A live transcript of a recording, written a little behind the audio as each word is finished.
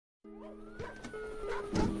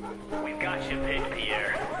We've got you,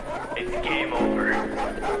 Pierre. It's game over.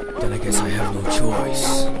 Then I guess I have no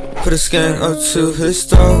choice. Put a skank up to his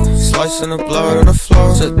throat, slicing the blood on the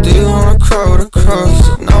floor. Said, do you wanna crow the crows?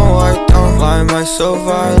 Said, no I don't. Why am I so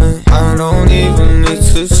violent? I don't even need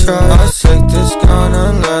to try. I take this gun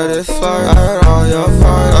and let it fly. I heard all your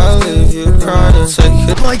fire, I leave you crying. Take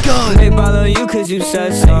it, my gun. They follow you cause you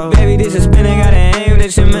said so. Baby, this is spin, I gotta aim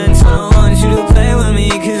that you're mental. I don't want you to play with me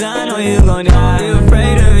cause I know you gon' die. You're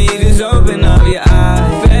afraid of me, just open up your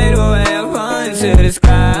eyes. Fade away up onto the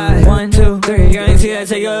sky. 1, 2, 3, guarantee I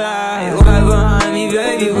take your life. Right behind me,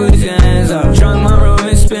 baby, put your hand